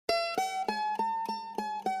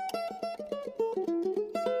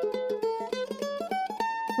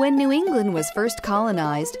When New England was first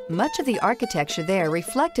colonized, much of the architecture there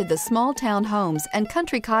reflected the small town homes and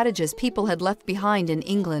country cottages people had left behind in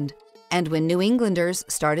England. And when New Englanders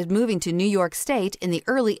started moving to New York State in the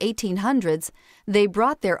early 1800s, they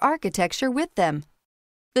brought their architecture with them.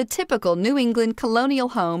 The typical New England colonial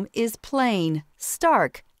home is plain,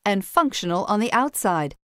 stark, and functional on the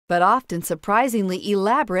outside, but often surprisingly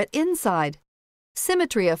elaborate inside.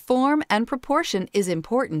 Symmetry of form and proportion is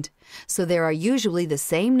important, so there are usually the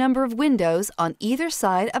same number of windows on either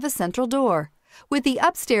side of a central door, with the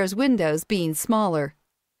upstairs windows being smaller.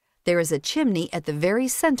 There is a chimney at the very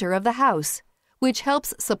center of the house, which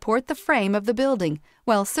helps support the frame of the building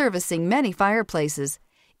while servicing many fireplaces,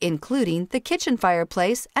 including the kitchen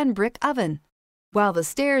fireplace and brick oven. While the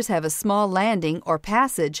stairs have a small landing or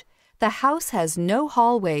passage, the house has no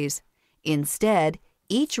hallways. Instead,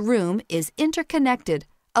 each room is interconnected,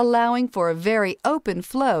 allowing for a very open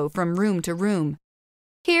flow from room to room.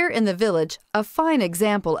 Here in the village, a fine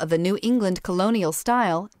example of the New England colonial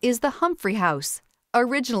style is the Humphrey house,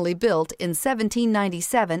 originally built in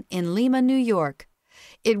 1797 in Lima, New York.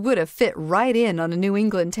 It would have fit right in on a New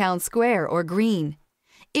England town square or green.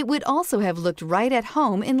 It would also have looked right at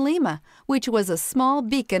home in Lima, which was a small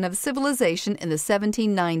beacon of civilization in the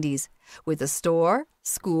 1790s, with a store,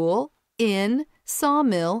 school, inn,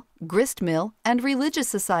 sawmill, gristmill, and religious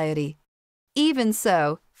society. Even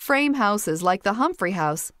so, frame houses like the Humphrey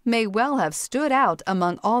house may well have stood out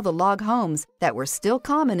among all the log homes that were still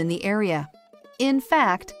common in the area. In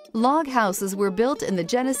fact, log houses were built in the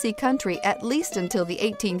Genesee country at least until the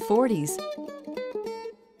 1840s.